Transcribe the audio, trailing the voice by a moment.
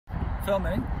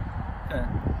Filming? Okay.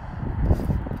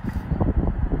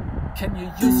 Can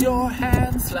you use your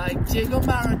hands like Diego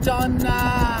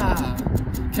Maradona?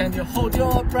 Can you hold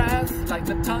your breath like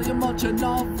Natalia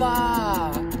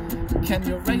Molchanova? Can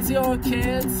you raise your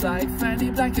kids like Fanny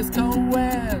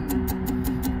Blankis-Cohen?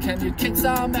 Can you kick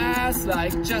some ass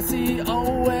like Jesse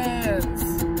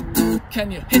Owens?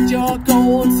 Can you hit your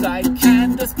goals like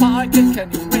Candace Parker?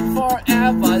 Can you win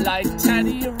forever like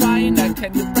Teddy Riner?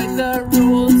 Can you break the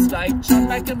rules like John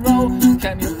McEnroe?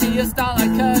 Can you be a star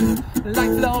icon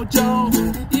like Flo Jo?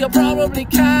 You probably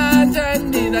can't,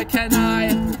 and neither can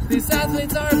I. These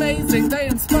athletes are amazing, they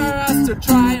inspire us to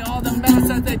try. All the mess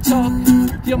that they took,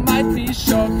 you might be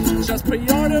shook. Just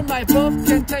pre-order my book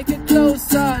and take a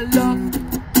closer look.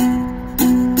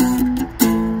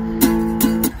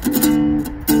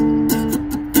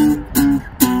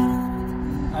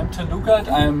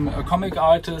 I'm a comic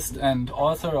artist and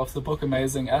author of the book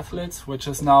Amazing Athletes, which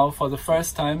is now for the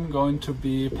first time going to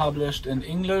be published in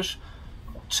English,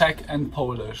 Czech and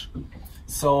Polish.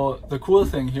 So the cool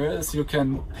thing here is you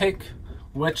can pick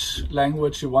which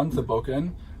language you want the book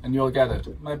in and you'll get it.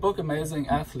 My book Amazing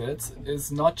Athletes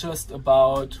is not just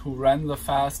about who ran the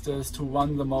fastest, who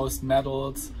won the most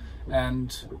medals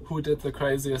and who did the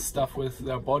craziest stuff with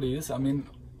their bodies. I mean,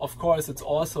 of course, it's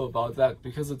also about that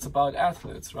because it's about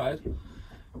athletes, right?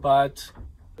 But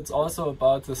it's also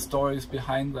about the stories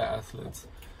behind the athletes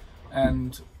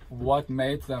and what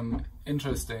made them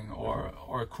interesting or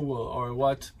cool, or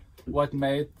what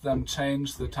made them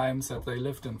change the times that they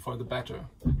lived in for the better,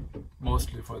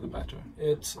 mostly for the better.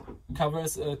 It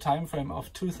covers a time frame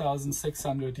of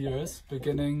 2,600 years,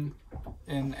 beginning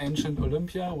in ancient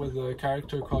Olympia with a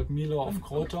character called Milo of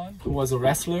Croton, who was a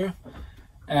wrestler,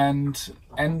 and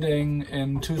ending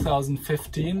in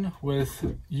 2015 with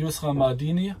Yusra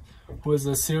Mardini, who is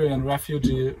a Syrian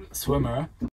refugee swimmer.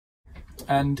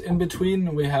 And in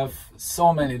between we have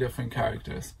so many different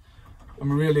characters.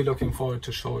 I'm really looking forward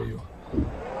to show you. And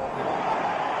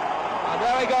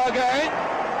there we go again.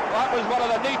 That was one of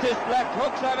the neatest left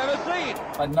hooks I've ever seen.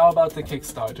 But now about the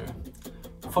Kickstarter.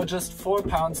 For just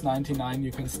 £4.99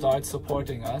 you can start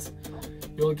supporting us.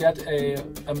 You'll get an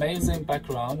amazing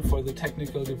background for the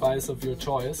technical device of your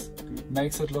choice.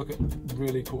 Makes it look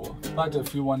really cool. But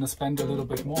if you want to spend a little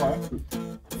bit more,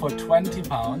 for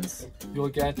 £20 you'll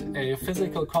get a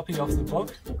physical copy of the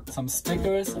book, some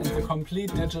stickers and the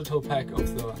complete digital pack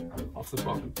of the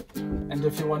book. And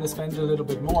if you want to spend a little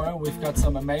bit more, we've got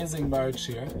some amazing merch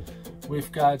here.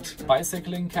 We've got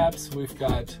bicycling caps, we've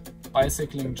got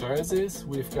bicycling jerseys,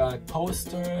 we've got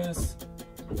posters.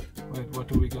 Wait, what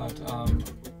do we got?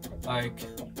 Like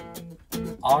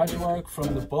artwork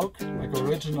from the book, like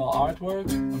original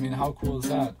artwork. I mean, how cool is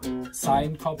that?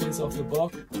 Signed copies of the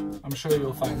book. I'm sure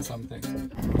you'll find something.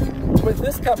 With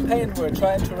this campaign, we're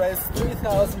trying to raise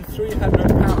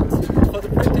 £3,300 for the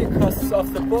printing costs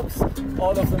of the books,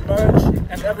 all of the merch,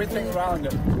 and everything around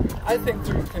it. I think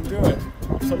we can do it.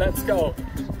 So let's go.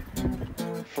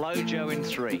 Flojo in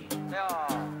 3.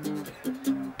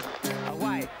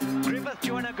 Away. Griffith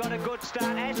Joyner got a good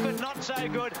start. Ashford not so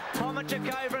good.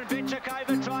 Pomatakova and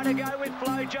Vichakova try to go with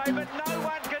Flojo, but no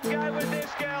one can go with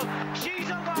this girl.